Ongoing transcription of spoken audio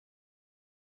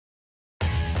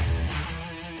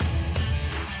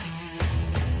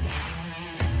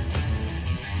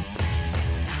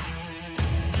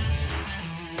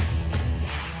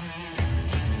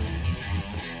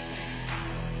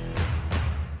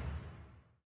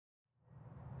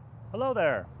Hello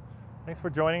there. Thanks for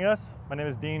joining us. My name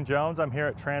is Dean Jones. I'm here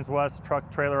at Transwest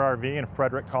Truck Trailer RV in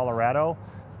Fredrick, Colorado.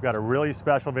 We've got a really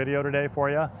special video today for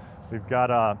you. We've got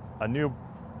a new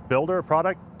builder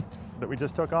product that we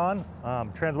just took on.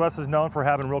 Transwest is known for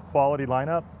having real quality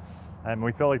lineup, and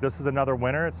we feel like this is another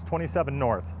winner. It's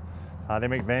 27North. They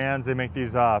make vans, they make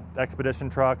these expedition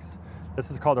trucks.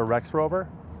 This is called a RexRover.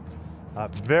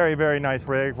 Very, very nice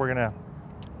rig. We're gonna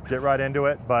get right into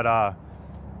it, but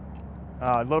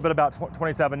a little bit about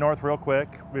 27North real quick.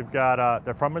 We've got,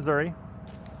 they're from Missouri.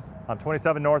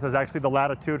 27North is actually the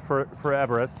latitude for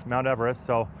Everest, Mount Everest,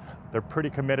 so they're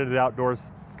pretty committed to the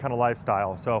outdoors kind of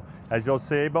lifestyle. So as you'll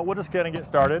see, but we're just gonna get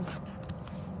started.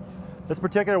 This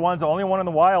particular one's the only one in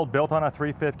the wild built on a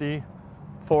 350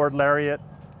 Ford Lariat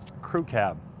crew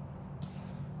cab.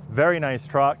 Very nice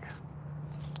truck.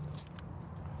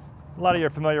 A lot of you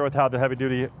are familiar with how the heavy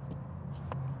duty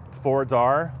Fords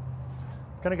are.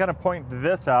 Gonna kind of point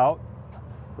this out.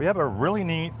 We have a really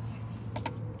neat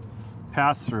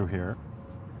pass-through here.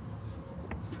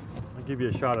 I'll give you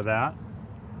a shot of that.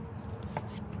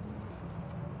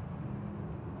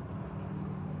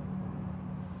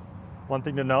 One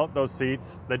thing to note, those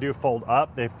seats, they do fold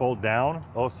up, they fold down,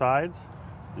 both sides.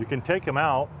 You can take them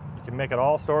out, you can make it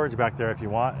all storage back there if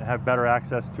you want and have better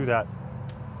access to that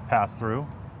pass-through.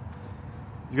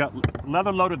 You got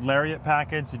leather-loaded Lariat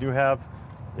package. You do have,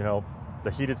 you know, the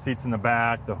heated seats in the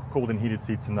back, the cooled and heated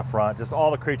seats in the front, just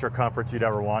all the creature comforts you'd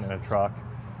ever want in a truck.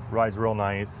 Rides real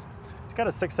nice. It's got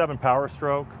a 6.7 power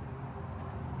stroke,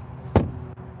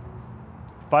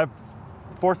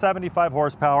 475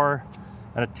 horsepower,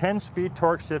 and a 10-speed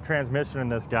torque shift transmission in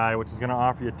this guy, which is gonna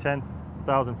offer you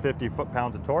 10,050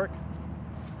 foot-pounds of torque.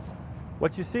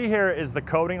 What you see here is the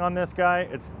coating on this guy.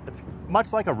 It's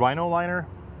much like a Rhino liner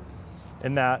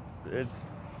in that it's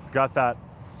got that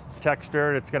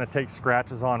texture. It's going to take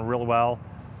scratches on real well,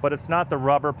 but it's not the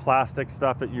rubber plastic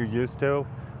stuff that you're used to.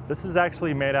 This is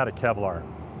actually made out of Kevlar.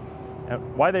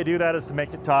 And why they do that is to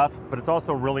make it tough, but it's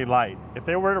also really light. If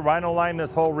they were to Rhino line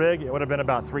this whole rig, it would have been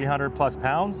about 300 plus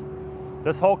pounds.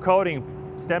 This whole coating,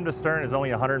 stem to stern, is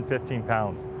only 115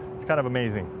 pounds. It's kind of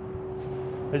amazing.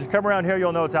 As you come around here,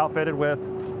 you'll know it's outfitted with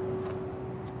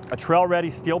a trail-ready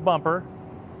steel bumper.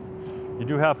 You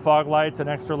do have fog lights and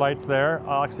extra lights there.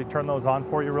 I'll actually turn those on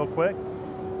for you real quick.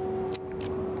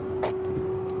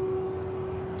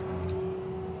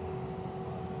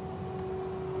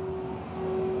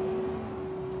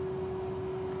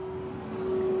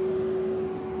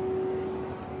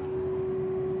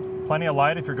 Plenty of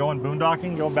light if you're going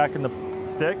boondocking, going back in the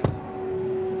sticks.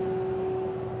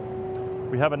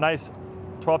 We have a nice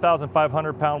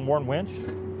 12,500 pound Warn winch.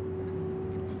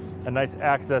 And nice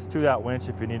access to that winch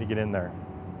if you need to get in there.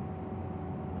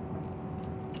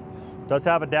 Does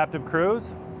have adaptive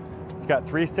cruise. It's got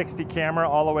 360 camera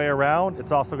all the way around.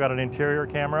 It's also got an interior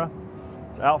camera.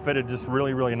 It's outfitted just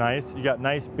really, really nice. You got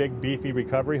nice, big, beefy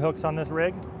recovery hooks on this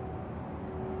rig.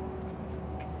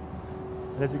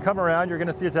 And as you come around, you're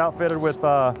gonna see it's outfitted with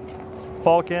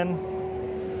Falcon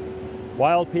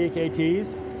Wild Peak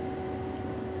ATs.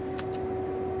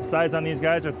 Size on these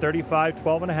guys are 35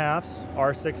 12.5s,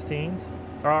 R16s,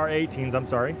 or R18s, I'm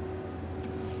sorry.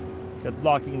 Got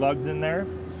locking lugs in there.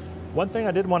 One thing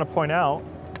I did want to point out,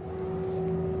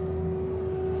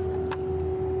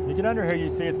 you get under here, you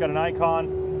see it's got an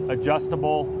Icon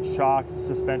adjustable shock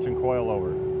suspension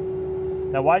coilover.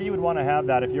 Now why you would want to have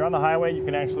that, if you're on the highway, you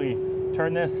can actually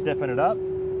turn this, stiffen it up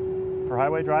for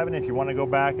highway driving. If you want to go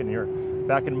back and you're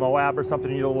back in Moab or something,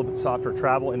 you need a little bit softer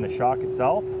travel in the shock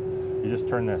itself, you just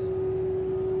turn this.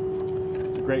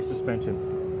 It's a great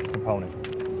suspension component.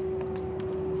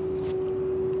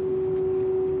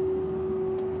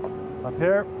 Up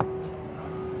here,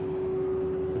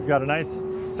 we've got a nice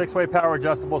 6-way power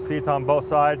adjustable seats on both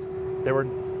sides. They were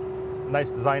a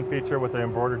nice design feature with the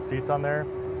embroidered seats on there.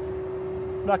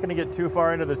 I'm not gonna get too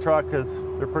far into the truck because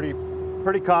they're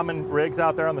pretty common rigs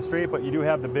out there on the street, but you do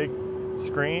have the big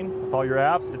screen with all your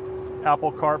apps. It's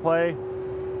Apple CarPlay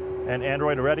and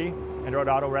Android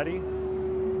Auto ready.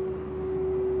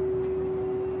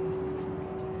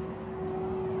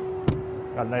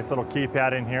 Got a nice little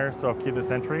keypad in here, so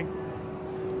keyless entry.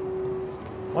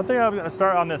 One thing I'm going to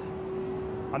start on this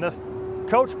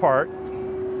coach part,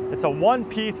 it's a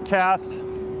one-piece cast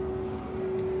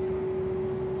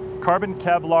carbon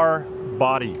Kevlar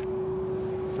body.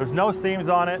 There's no seams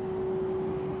on it.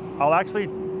 I'll actually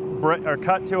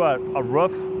cut to a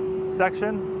roof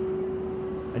section,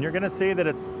 and you're going to see that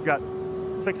it's got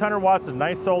 600 watts of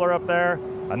nice solar up there,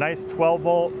 a nice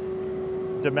 12-volt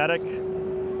Dometic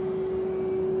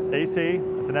AC.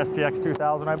 It's an STX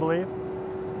 2000, I believe.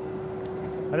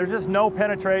 And there's just no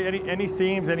any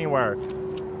seams anywhere.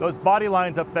 Those body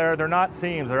lines up there, they're not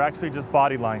seams, they're actually just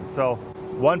body lines. So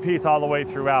one piece all the way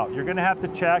throughout. You're gonna have to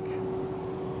check,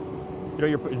 you know,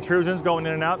 your intrusions going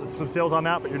in and out. There's some seals on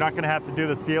that, but you're not gonna have to do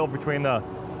the seal between the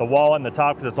wall and the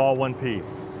top because it's all one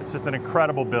piece. It's just an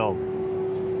incredible build.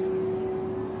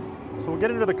 So we'll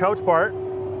get into the coach part.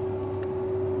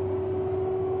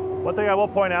 One thing I will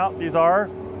point out, these are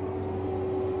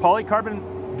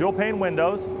polycarbon dual pane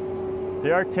windows.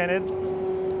 They are tinted,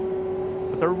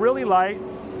 but they're really light,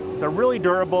 they're really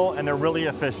durable, and they're really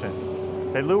efficient.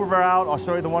 They louver out. I'll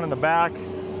show you the one in the back.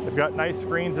 They've got nice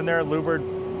screens in there, louvered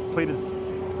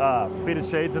pleated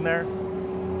shades in there,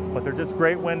 but they're just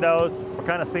great windows. We're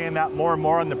kind of seeing that more and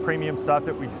more on the premium stuff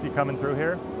that we see coming through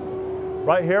here.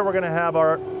 Right here, we're gonna have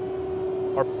our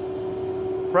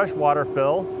fresh water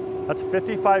fill. That's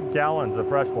 55 gallons of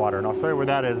fresh water, and I'll show you where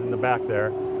that is in the back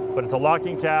there. But it's a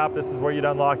locking cap. This is where you'd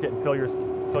unlock it and fill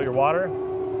your water.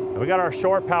 And we got our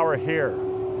shore power here.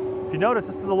 If you notice,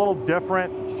 this is a little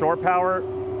different shore power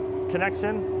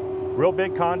connection. Real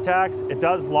big contacts. It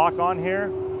does lock on here.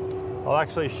 I'll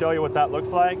actually show you what that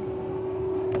looks like.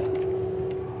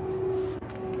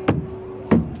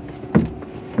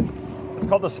 It's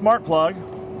called the smart plug.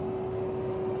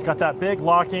 It's got that big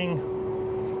locking.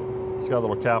 It's got a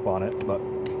little cap on it, but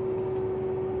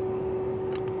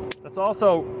it's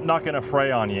also not going to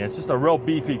fray on you. It's just a real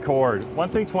beefy cord. One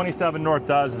thing 27North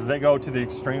does is they go to the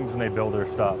extremes when they build their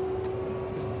stuff.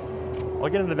 I'll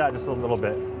get into that just a little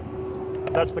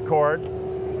bit. That's the cord,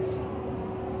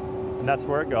 and that's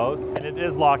where it goes, and it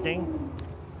is locking.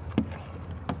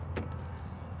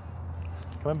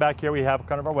 Coming back here, we have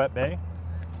kind of our wet bay.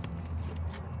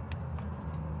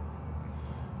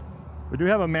 We do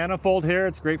have a manifold here.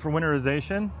 It's great for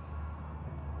winterization.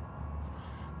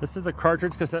 This is a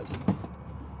cartridge cassette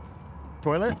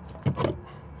toilet.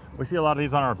 We see a lot of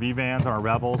these on our B-Vans, on our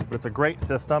Rebels, but it's a great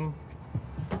system.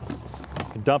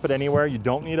 You can dump it anywhere. You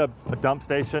don't need a dump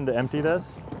station to empty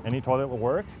this. Any toilet will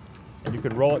work. And you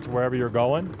could roll it to wherever you're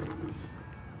going.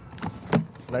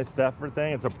 It's a nice Theford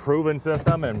thing. It's a proven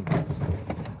system, and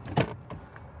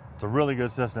it's a really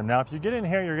good system. Now, if you get in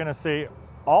here, you're gonna see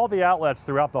all the outlets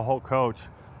throughout the whole coach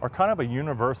are kind of a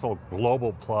universal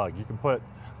global plug. You can put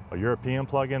a European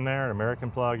plug in there, an American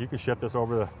plug. You can ship this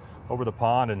over the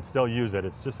pond and still use it.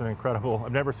 It's just an incredible,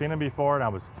 I've never seen them before, and I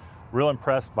was real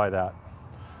impressed by that.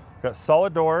 Got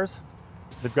solid doors.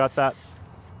 They've got that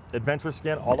adventure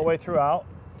skin all the way throughout.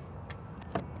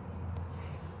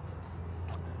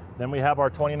 Then we have our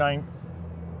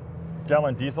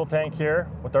 29-gallon diesel tank here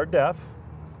with our def.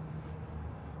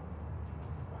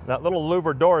 That little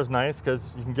louver door is nice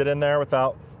because you can get in there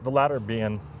without the ladder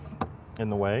being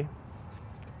in the way.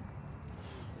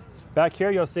 Back here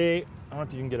you'll see, I don't know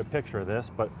if you can get a picture of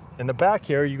this, but in the back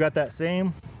here you got that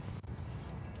same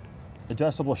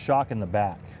adjustable shock in the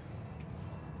back.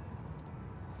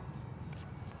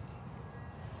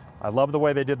 I love the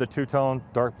way they did the two-tone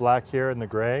dark black here and the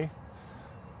gray.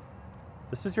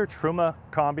 This is your Truma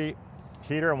Combi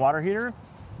heater and water heater,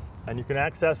 and you can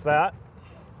access that.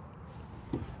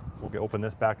 We'll open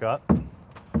this back up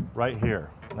right here.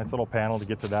 Nice little panel to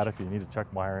get to that if you need to check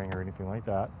wiring or anything like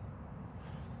that.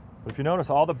 But if you notice,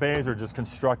 all the bays are just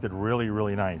constructed really,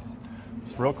 really nice.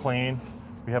 It's real clean.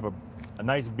 We have a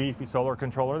nice beefy solar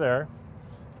controller there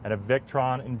and a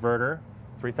Victron inverter,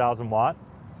 3,000 watt.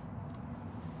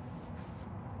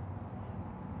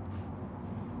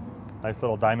 Nice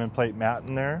little diamond plate mat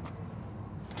in there.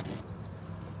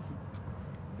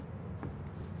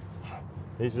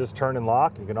 These just turn and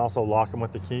lock. You can also lock them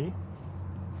with the key.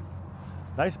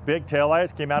 Nice big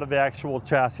taillights came out of the actual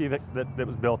chassis that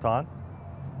was built on.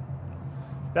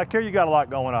 Back here you got a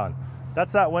lot going on.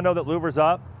 That's that window that louvers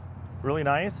up, really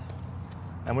nice.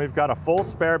 And we've got a full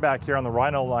spare back here on the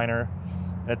Rhino liner.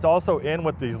 And it's also in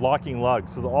with these locking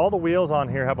lugs. So all the wheels on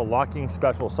here have a locking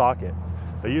special socket.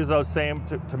 They use those same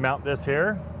to mount this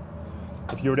here.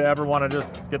 If you were to ever want to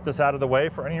just get this out of the way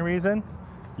for any reason,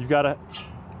 you've got a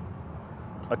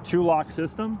two-lock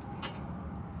system.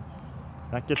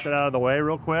 That gets it out of the way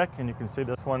real quick, and you can see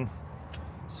this one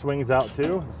swings out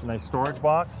too. It's a nice storage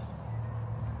box.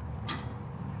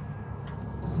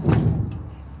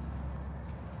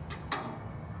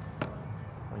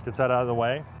 That gets that out of the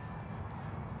way.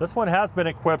 This one has been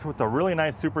equipped with a really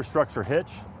nice superstructure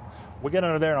hitch. We'll get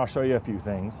under there and I'll show you a few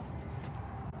things.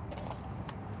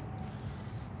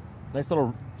 Nice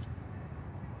little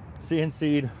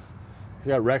CNC'd. You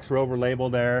got RexRover label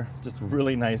there. Just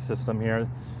really nice system here.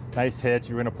 Nice hitch.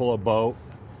 You're gonna pull a boat.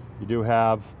 You do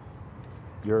have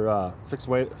your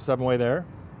 7-way there.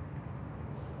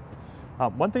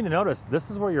 One thing to notice,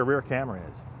 this is where your rear camera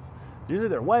is. Usually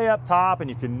they're way up top and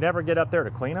you can never get up there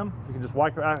to clean them. You can just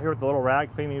walk out here with the little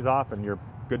rag, clean these off, and you're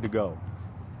good to go.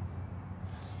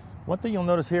 One thing you'll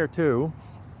notice here too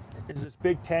is this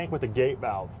big tank with a gate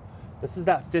valve. This is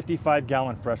that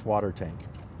 55-gallon freshwater tank.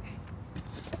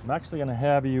 I'm actually gonna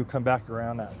have you come back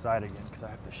around that side again because I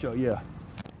have to show you.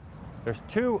 There's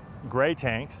two gray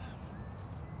tanks.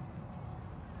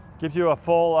 Gives you a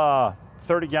full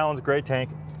 30 gallons gray tank.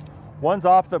 One's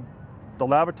off the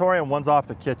lavatory and one's off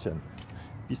the kitchen.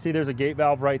 You see there's a gate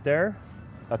valve right there.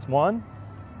 That's one.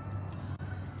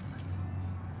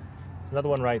 Another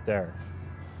one right there.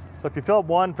 So if you fill up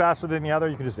one faster than the other,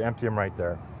 you can just empty them right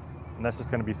there. And that's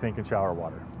just gonna be sink and shower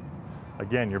water.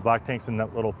 Again, your black tank's in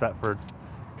that little Thetford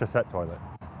cassette toilet.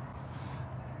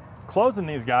 Closing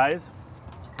these guys,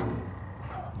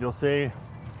 you'll see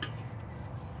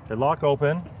they lock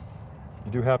open.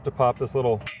 You do have to pop this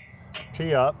little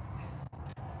T up.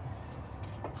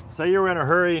 Say you were in a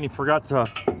hurry and you forgot to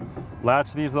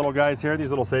latch these little guys here, these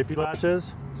little safety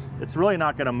latches. It's really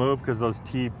not gonna move because those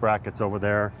T brackets over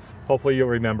there. Hopefully you'll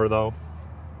remember though.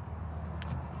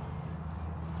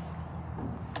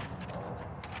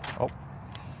 Oh,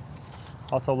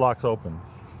 also locks open.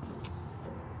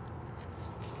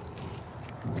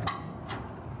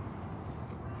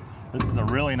 This is a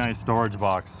really nice storage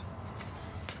box.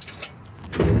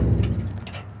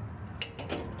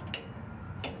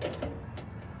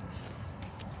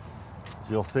 As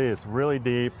you'll see, it's really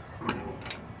deep.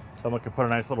 Someone could put a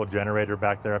nice little generator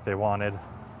back there if they wanted.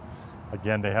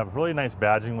 Again, they have really nice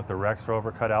badging with the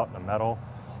RexRover cut out in the metal.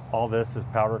 All this is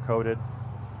powder coated.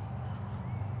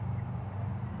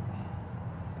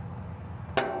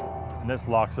 And this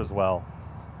locks as well.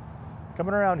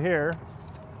 Coming around here,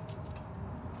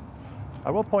 I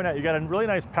will point out you got a really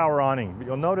nice power awning, but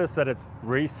you'll notice that it's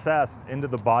recessed into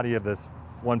the body of this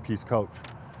one-piece coach.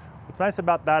 What's nice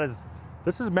about that is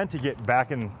this is meant to get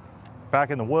back in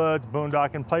the woods,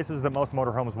 boondocking, places that most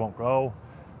motorhomes won't go.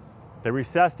 They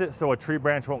recessed it so a tree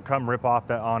branch won't come rip off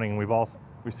that awning.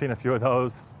 We've seen a few of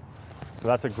those. So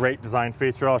that's a great design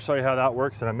feature. I'll show you how that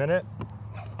works in a minute.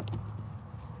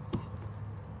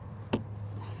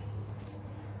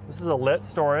 This is a lit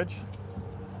storage.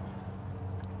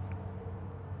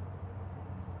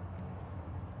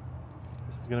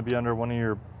 This is going to be under one of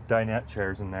your dinette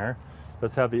chairs in there. It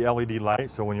does have the LED light,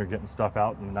 so when you're getting stuff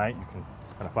out in the night, you can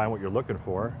kind of find what you're looking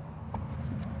for.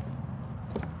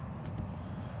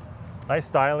 Nice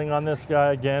styling on this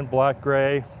guy, again, black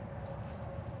gray.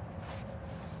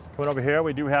 Coming over here,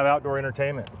 we do have outdoor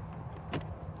entertainment.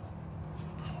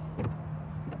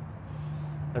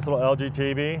 Nice little LG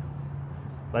TV.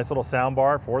 Nice little sound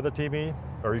bar for the TV,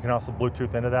 or you can also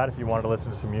Bluetooth into that if you wanted to listen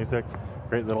to some music.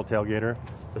 Great little tailgater.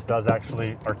 This does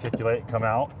actually articulate and come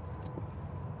out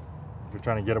if you're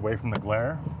trying to get away from the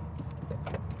glare.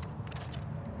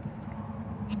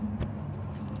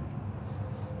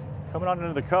 Coming on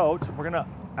into the coach, we're gonna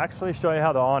actually show you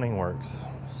how the awning works.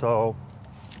 So,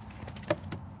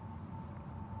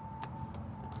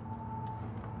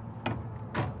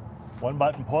 one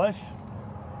button push,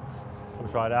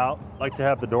 comes right out. Like to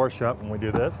have the door shut when we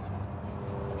do this.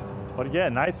 But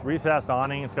again, nice recessed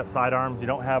awning. It's got side arms. You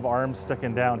don't have arms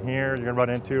sticking down here you're gonna run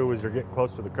into as you're getting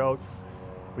close to the coach.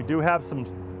 We do have some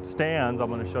stands I'm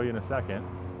gonna show you in a second.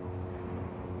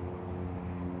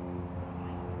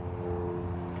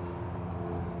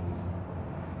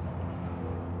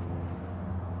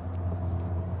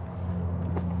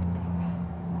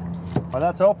 While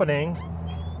that's opening,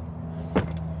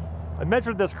 I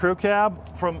measured this crew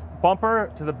cab from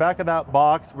bumper to the back of that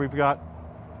box. We've got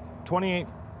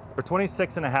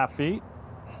 26 and a half feet.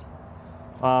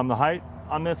 The height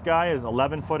on this guy is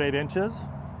 11 foot 8 inches.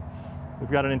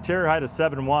 We've got an interior height of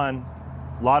 7'1",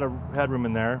 a lot of headroom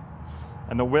in there.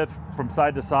 And the width from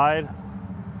side to side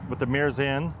with the mirrors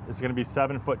in is gonna be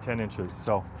 7 foot 10 inches.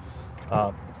 So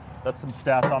that's some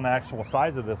stats on the actual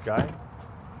size of this guy.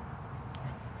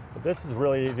 But this is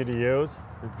really easy to use.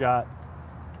 We've got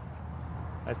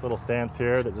nice little stands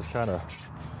here that just kind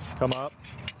of come up.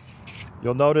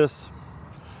 You'll notice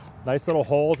nice little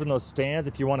holes in those stands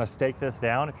if you want to stake this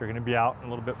down, if you're going to be out in a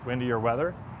little bit windier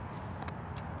weather.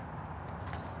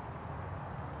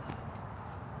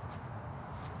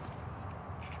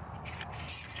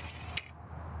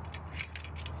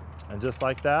 And just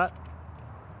like that,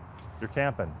 you're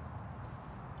camping.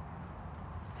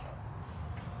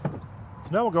 So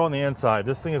now we'll go on the inside.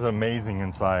 This thing is amazing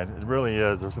inside. It really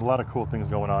is. There's a lot of cool things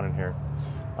going on in here.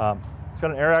 It's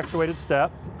got an air actuated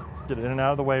step. Get it in and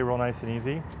out of the way real nice and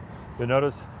easy. You'll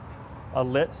notice a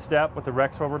lit step with the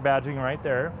RexRover badging right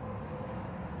there.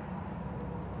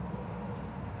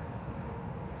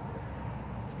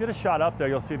 get a shot up there,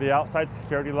 you'll see the outside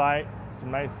security light,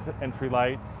 some nice entry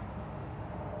lights.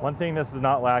 One thing this is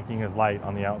not lacking is light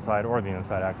on the outside or the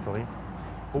inside actually.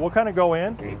 But we'll kind of go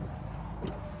in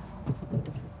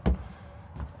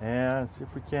and see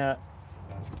if we can't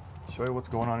show you what's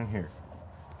going on in here.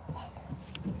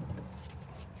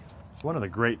 So one of the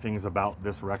great things about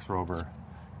this RexRover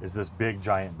is this big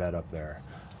giant bed up there.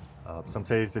 Some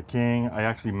say it's a king. I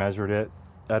actually measured it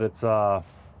at its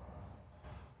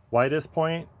widest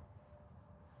point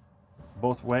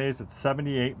both ways. It's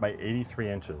 78 by 83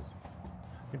 inches.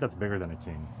 I think that's bigger than a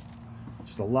king.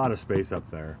 Just a lot of space up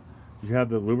there. You have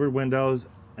the louvered windows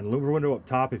and louvered window up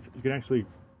top. If you can actually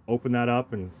open that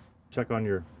up and check on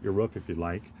your roof if you'd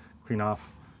like. Clean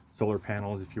off solar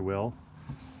panels, if you will.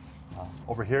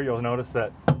 Over here, you'll notice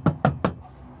that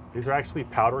these are actually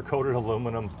powder-coated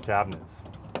aluminum cabinets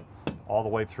all the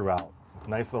way throughout.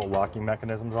 Nice little locking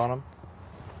mechanisms on them.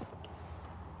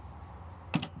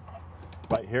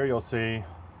 Right here, you'll see,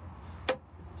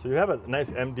 so you have a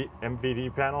nice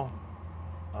MVD panel.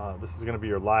 This is going to be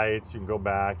your lights. You can go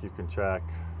back, you can check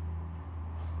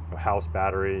house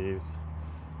batteries,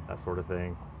 that sort of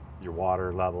thing, your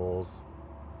water levels.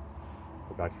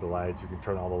 Go back to the lights. You can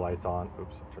turn all the lights on.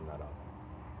 Oops, turn that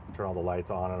off. Turn all the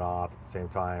lights on and off at the same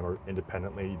time or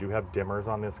independently. You do have dimmers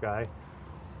on this guy.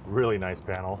 Really nice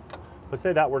panel. Let's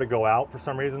say that were to go out for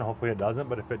some reason. Hopefully it doesn't,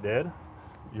 but if it did,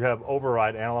 you have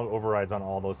analog overrides on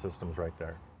all those systems right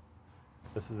there.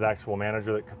 This is the actual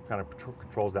manager that kind of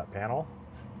controls that panel.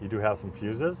 You do have some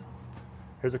fuses.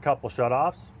 Here's a couple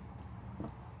shutoffs.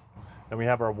 Then we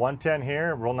have our 110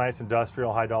 here, real nice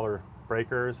industrial high dollar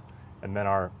breakers, and then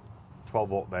our 12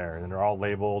 volt there. And they're all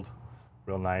labeled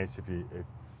real nice. If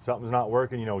something's not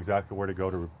working, you know exactly where to go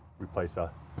to replace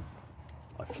a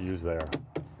fuse there.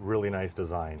 Really nice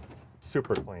design,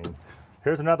 super clean.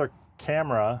 Here's another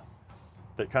camera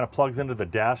that kind of plugs into the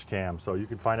dash cam, so you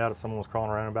can find out if someone was crawling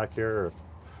around back here or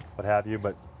what have you.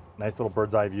 But nice little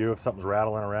bird's eye view. If something's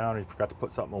rattling around or you forgot to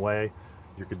put something away,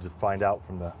 you could just find out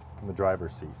from the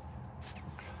driver's seat.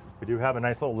 We do have a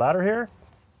nice little ladder here.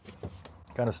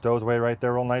 Kind of stows away right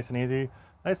there real nice and easy.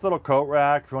 Nice little coat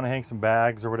rack if you want to hang some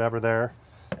bags or whatever there.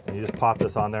 And you just pop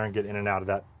this on there and get in and out of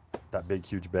that big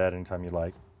huge bed anytime you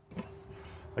like.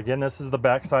 Again, this is the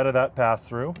back side of that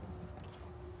pass-through.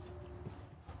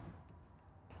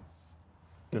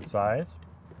 Good size.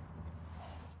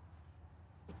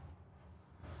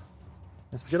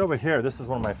 As we get over here, this is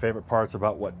one of my favorite parts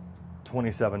about what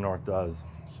 27North does.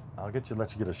 I'll let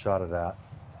you get a shot of that.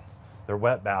 Their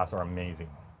wet baths are amazing.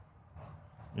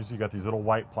 Usually you got these little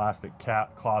white plastic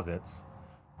cat closets,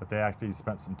 but they actually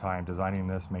spent some time designing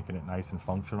this, making it nice and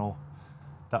functional.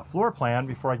 That floor plan,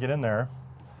 before I get in there,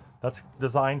 that's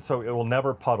designed so it will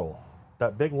never puddle.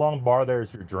 That big long bar there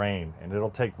is your drain, and it'll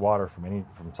take water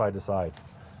from side to side.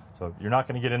 So you're not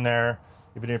going to get in there,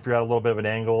 even if you're at a little bit of an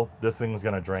angle, this thing's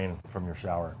going to drain from your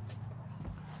shower.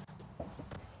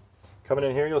 Coming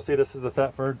in here, you'll see this is the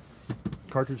Thetford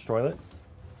cartridge toilet.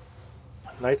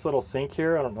 Nice little sink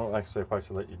here. I don't know, actually I probably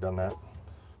should let you done that.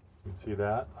 You can see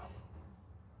that.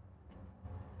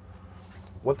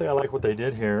 One thing I like what they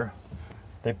did here,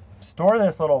 they store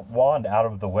this little wand out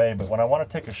of the way, but when I want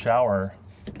to take a shower,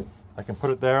 I can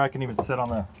put it there. I can even sit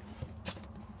on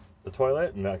the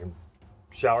toilet and I can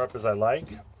shower up as I like.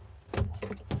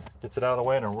 Gets it out of the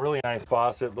way, and a really nice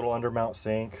faucet, little undermount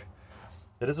sink.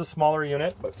 It is a smaller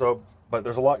unit, but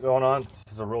there's a lot going on. This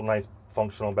is a real nice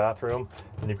functional bathroom,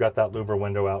 and you've got that louver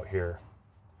window out here.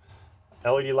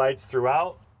 LED lights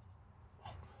throughout,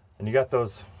 and you got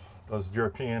those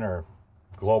European or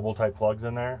global type plugs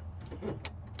in there.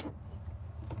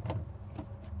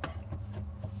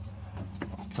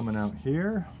 Coming out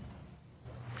here,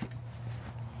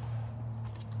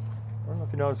 I don't know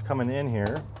if you notice coming in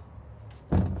here,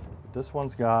 but this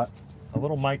one's got a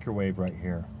little microwave right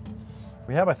here.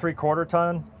 We have a 3/4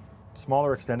 ton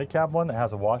smaller extended cab one that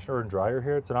has a washer and dryer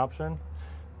here. It's an option.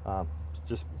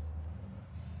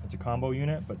 It's a combo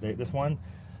unit, but this one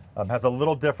has a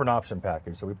little different option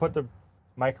package. So we put the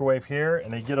microwave here,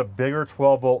 and they get a bigger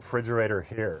 12-volt refrigerator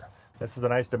here. This is a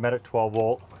nice Dometic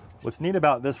 12-volt. What's neat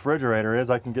about this refrigerator is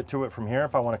I can get to it from here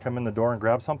if I want to come in the door and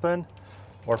grab something,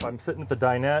 or if I'm sitting at the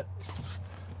dinette,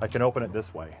 I can open it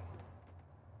this way.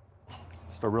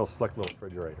 Just a real slick little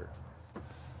refrigerator.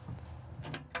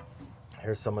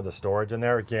 Here's some of the storage in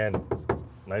there. Again,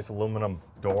 nice aluminum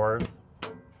doors.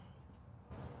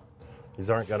 These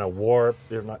aren't going to warp.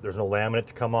 There's no laminate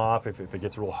to come off if it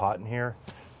gets real hot in here.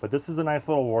 But this is a nice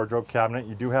little wardrobe cabinet.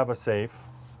 You do have a safe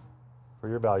for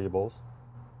your valuables.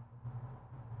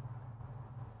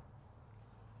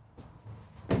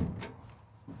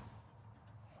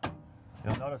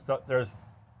 You'll notice that there's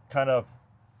kind of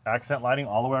accent lighting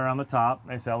all the way around the top.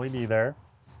 Nice LED there.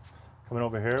 Coming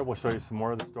over here, we'll show you some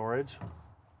more of the storage.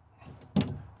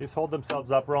 These hold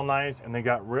themselves up real nice, and they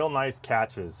got real nice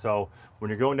catches. So when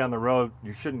you're going down the road,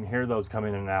 you shouldn't hear those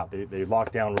coming in and out. They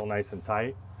lock down real nice and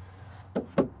tight.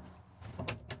 And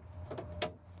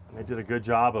they did a good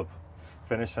job of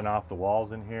finishing off the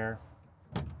walls in here.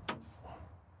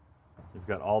 You've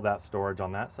got all that storage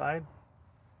on that side.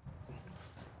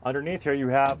 Underneath here you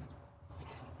have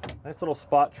nice little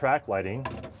spot track lighting.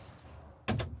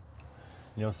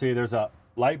 You'll see there's a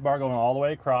light bar going all the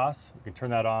way across. You can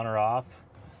turn that on or off.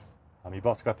 You've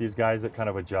also got these guys that kind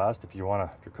of adjust if you want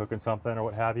to, if you're cooking something or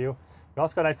what have you. You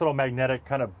also got a nice little magnetic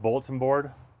kind of bulletin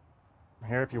board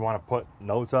here if you want to put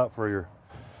notes up for your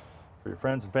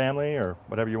friends and family or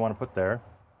whatever you want to put there.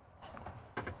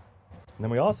 And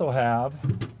then we also have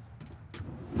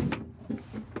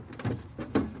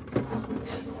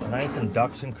a nice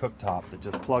induction cooktop that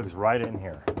just plugs right in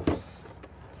here.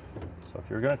 So if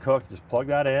you're going to cook, just plug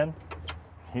that in,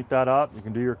 heat that up. You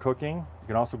can do your cooking. You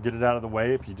can also get it out of the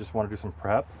way if you just want to do some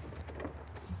prep.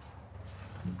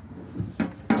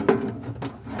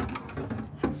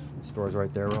 Stores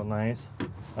right there, real nice.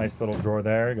 Nice little drawer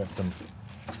there. You got some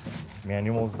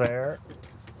manuals there,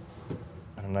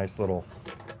 and a nice little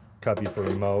cubby for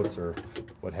remotes or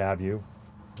what have you.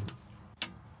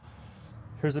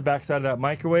 Here's the back side of that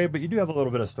microwave, but you do have a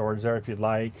little bit of storage there if you'd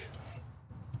like,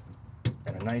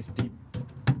 and a nice deep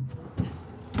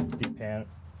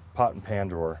pot and pan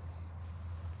drawer.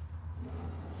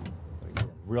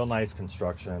 Real nice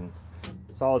construction,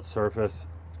 solid surface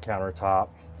countertop,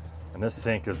 and this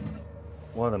sink is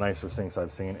one of the nicer sinks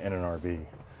I've seen in an RV.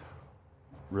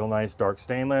 Real nice dark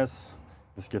stainless.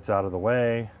 This gets out of the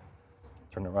way.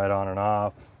 Turn it right on and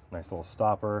off. Nice little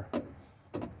stopper.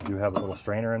 You do have a little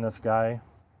strainer in this guy.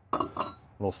 A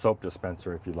little soap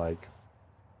dispenser if you like.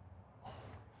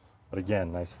 But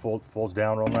again, nice folds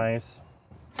down real nice.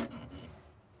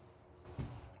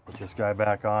 Put this guy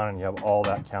back on and you have all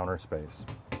that counter space.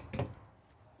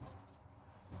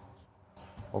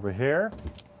 Over here,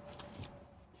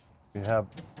 we have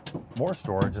more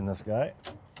storage in this guy.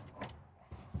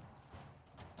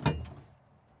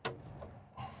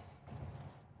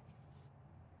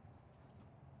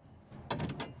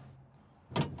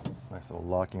 Nice little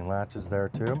locking latches there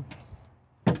too.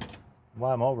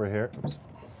 While I'm over here,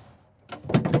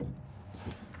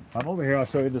 I'll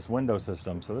show you this window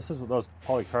system. So this is those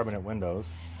polycarbonate windows.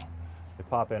 They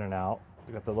pop in and out.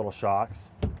 We got the little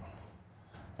shocks.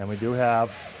 And we do have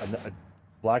a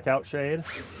blackout shade.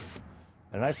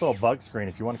 A nice little bug screen.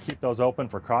 If you want to keep those open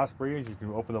for cross breeze, you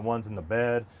can open the ones in the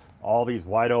bed. All these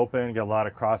wide open, get a lot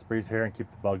of cross breeze here and keep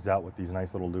the bugs out with these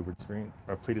nice little louvered screen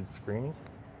or pleated screens.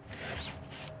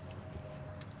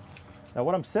 Now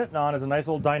what I'm sitting on is a nice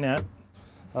little dinette.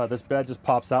 This bed just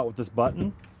pops out with this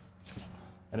button,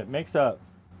 and it makes a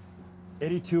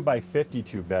 82 by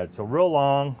 52 bed. So real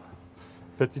long,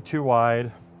 52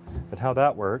 wide. And how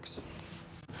that works,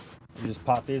 you just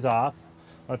pop these off. I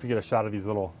don't know if you get a shot of these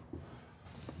little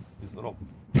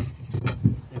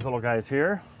guys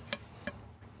here.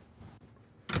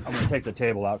 I'm going to take the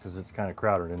table out because it's kind of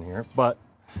crowded in here, but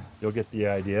you'll get the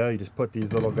idea. You just put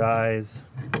these little guys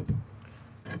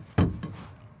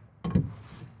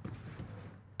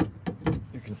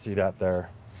can see that there,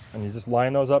 and you just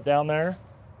line those up down there.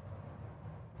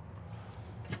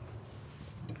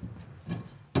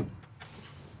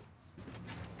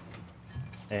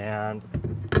 And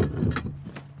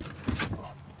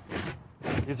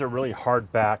these are really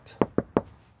hard backed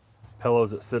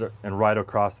pillows that sit and right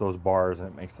across those bars, and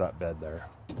it makes that bed there.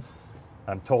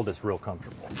 I'm told it's real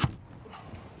comfortable.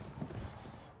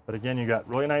 But again, you got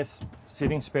really nice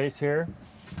seating space here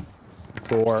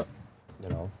for,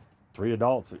 3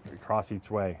 adults across each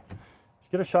way. If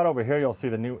you get a shot over here, you'll see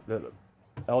the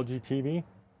LG TV.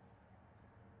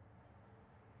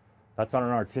 That's on an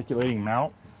articulating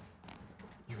mount.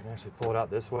 You can actually pull it out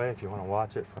this way if you want to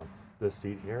watch it from this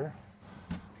seat here.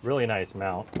 Really nice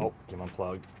mount. Oh, came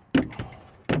unplugged.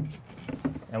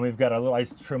 And we've got a little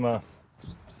ice Truma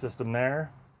system there.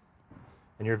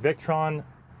 And your Victron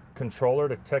controller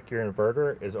to check your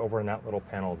inverter is over in that little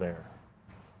panel there.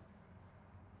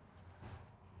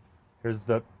 Here's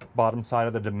the bottom side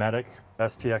of the Dometic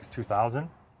STX 2000.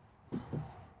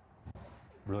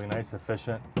 Really nice,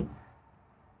 efficient.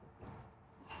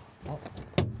 Oh.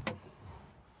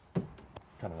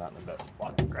 Kind of not in the best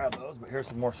spot to grab those, but here's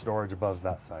some more storage above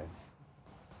that side.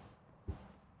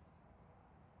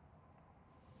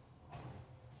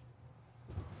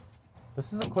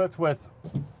 This is equipped with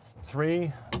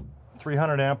 3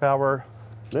 300 amp hour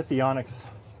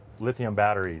lithium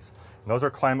batteries. And those are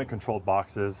climate controlled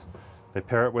boxes. They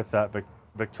pair it with that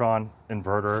Victron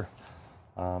inverter.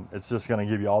 It's just going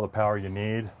to give you all the power you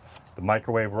need. The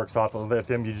microwave works off of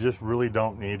lithium. You just really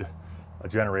don't need a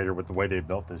generator with the way they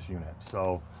built this unit.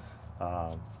 So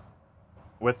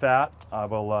with that, I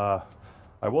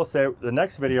will say the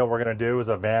next video we're going to do is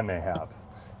a van they have.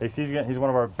 He's one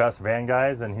of our best van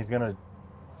guys, and he's going to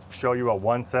show you a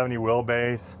 170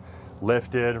 wheelbase,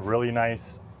 lifted, really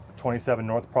nice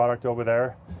 27North product over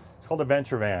there. It's called a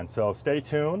Venture Van. So stay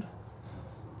tuned,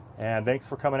 and thanks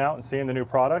for coming out and seeing the new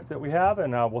product that we have,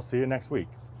 and we'll see you next week.